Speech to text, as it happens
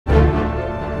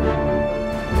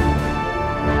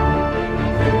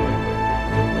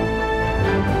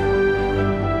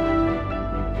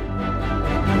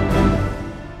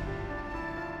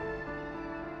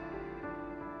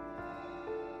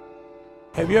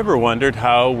Have you ever wondered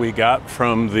how we got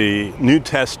from the New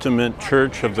Testament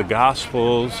church of the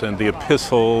Gospels and the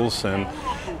epistles and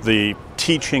the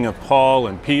teaching of Paul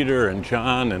and Peter and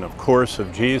John and of course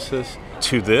of Jesus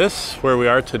to this, where we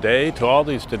are today, to all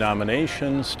these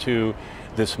denominations, to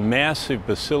this massive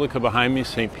basilica behind me,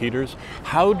 St. Peter's?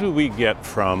 How do we get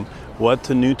from what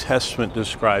the New Testament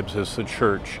describes as the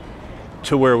church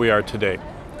to where we are today?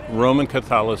 Roman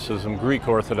Catholicism, Greek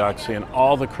Orthodoxy, and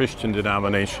all the Christian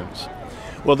denominations.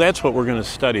 Well, that's what we're going to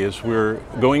study as we're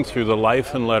going through the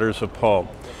life and letters of Paul,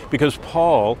 because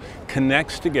Paul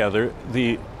connects together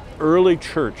the early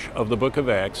church of the book of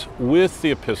Acts with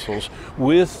the epistles,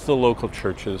 with the local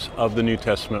churches of the New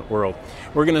Testament world.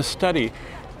 We're going to study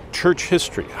church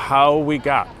history, how we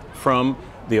got from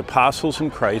the apostles in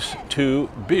Christ to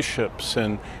bishops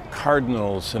and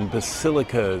cardinals and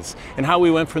basilicas, and how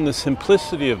we went from the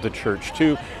simplicity of the church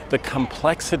to the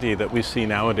complexity that we see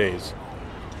nowadays.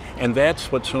 And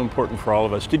that's what's so important for all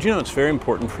of us. Did you know it's very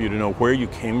important for you to know where you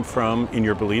came from in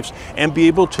your beliefs and be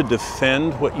able to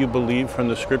defend what you believe from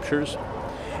the scriptures?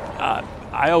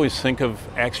 I always think of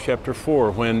Acts chapter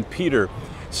 4 when Peter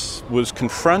was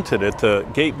confronted at the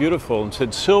Gate Beautiful and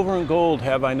said, "Silver and gold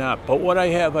have I not, but what I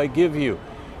have I give you,"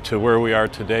 to where we are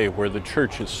today, where the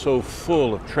church is so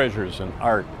full of treasures and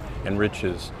art and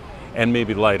riches and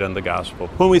maybe light on the gospel.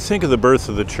 When we think of the birth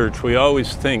of the church, we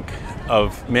always think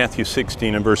of Matthew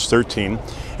 16 and verse 13.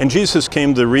 And Jesus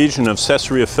came to the region of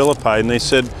Caesarea Philippi, and they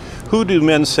said, "Who do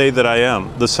men say that I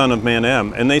am, the Son of Man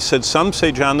am?" And they said, "Some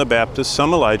say John the Baptist,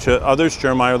 some Elijah, others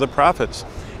Jeremiah or the prophets."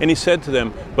 And he said to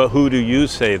them, "But who do you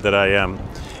say that I am?"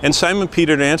 And Simon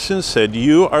Peter answered and said,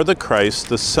 "You are the Christ,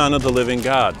 the Son of the living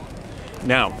God."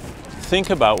 Now, think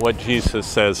about what Jesus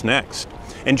says next.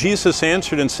 And Jesus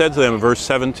answered and said to them in verse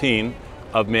 17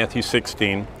 of Matthew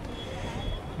 16,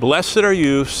 "Blessed are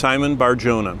you, Simon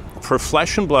Bar-Jonah, for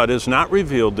flesh and blood has not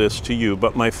revealed this to you,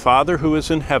 but my Father who is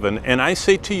in heaven. And I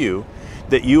say to you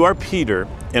that you are Peter,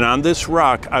 and on this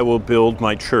rock I will build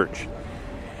my church."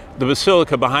 The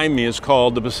basilica behind me is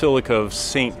called the Basilica of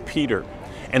St. Peter.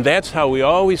 And that's how we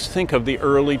always think of the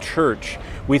early church.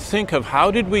 We think of how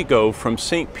did we go from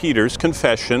St. Peter's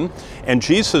confession and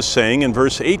Jesus saying in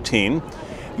verse 18,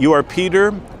 "You are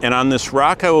Peter, and on this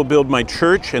rock I will build my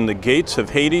church, and the gates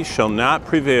of Hades shall not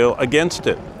prevail against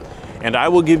it. And I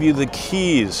will give you the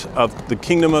keys of the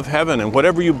kingdom of heaven, and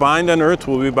whatever you bind on earth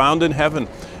will be bound in heaven,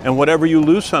 and whatever you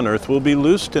loose on earth will be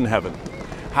loosed in heaven."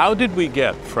 How did we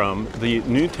get from the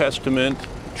New Testament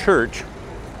church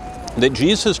that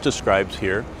Jesus describes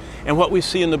here and what we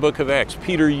see in the book of Acts?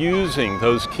 Peter using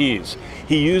those keys.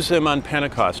 He used them on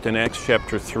Pentecost in Acts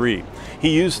chapter 3. He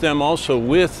used them also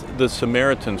with the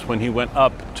Samaritans when he went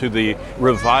up to the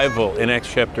revival in Acts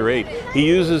chapter 8. He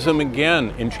uses them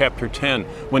again in chapter 10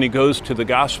 when he goes to the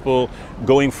gospel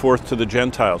going forth to the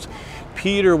Gentiles.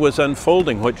 Peter was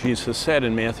unfolding what Jesus said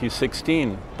in Matthew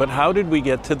 16. But how did we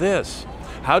get to this?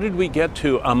 How did we get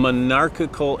to a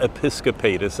monarchical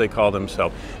episcopate, as they call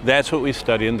themselves? That's what we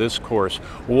study in this course.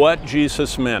 What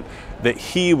Jesus meant, that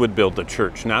he would build the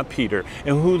church, not Peter,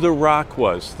 and who the rock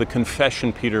was, the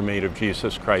confession Peter made of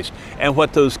Jesus Christ, and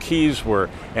what those keys were,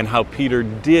 and how Peter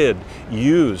did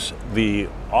use the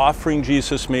offering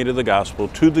Jesus made of the gospel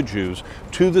to the Jews,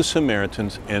 to the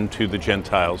Samaritans, and to the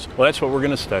Gentiles. Well, that's what we're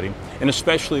going to study, and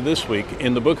especially this week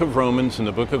in the book of Romans and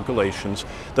the book of Galatians,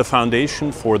 the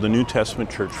foundation for the New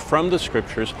Testament church from the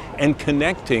scriptures, and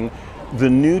connecting the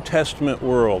New Testament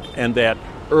world and that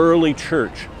early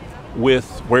church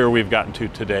with where we've gotten to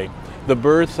today. The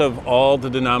birth of all the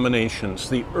denominations,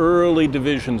 the early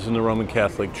divisions in the Roman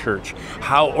Catholic Church,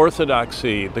 how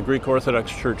Orthodoxy, the Greek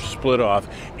Orthodox Church, split off,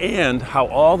 and how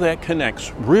all that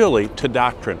connects really to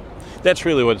doctrine. That's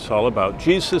really what it's all about.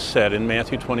 Jesus said in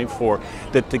Matthew 24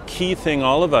 that the key thing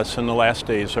all of us in the last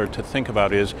days are to think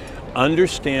about is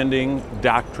understanding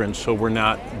doctrine so we're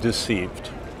not deceived.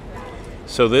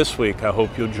 So this week, I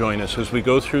hope you'll join us as we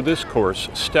go through this course,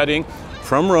 studying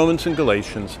from Romans and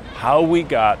Galatians, how we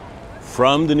got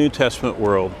from the New Testament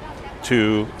world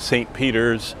to St.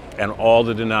 Peter's and all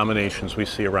the denominations we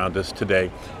see around us today.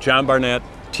 John Barnett,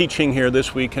 teaching here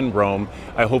this week in Rome.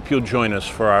 I hope you'll join us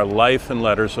for our Life and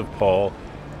Letters of Paul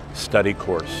study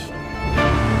course.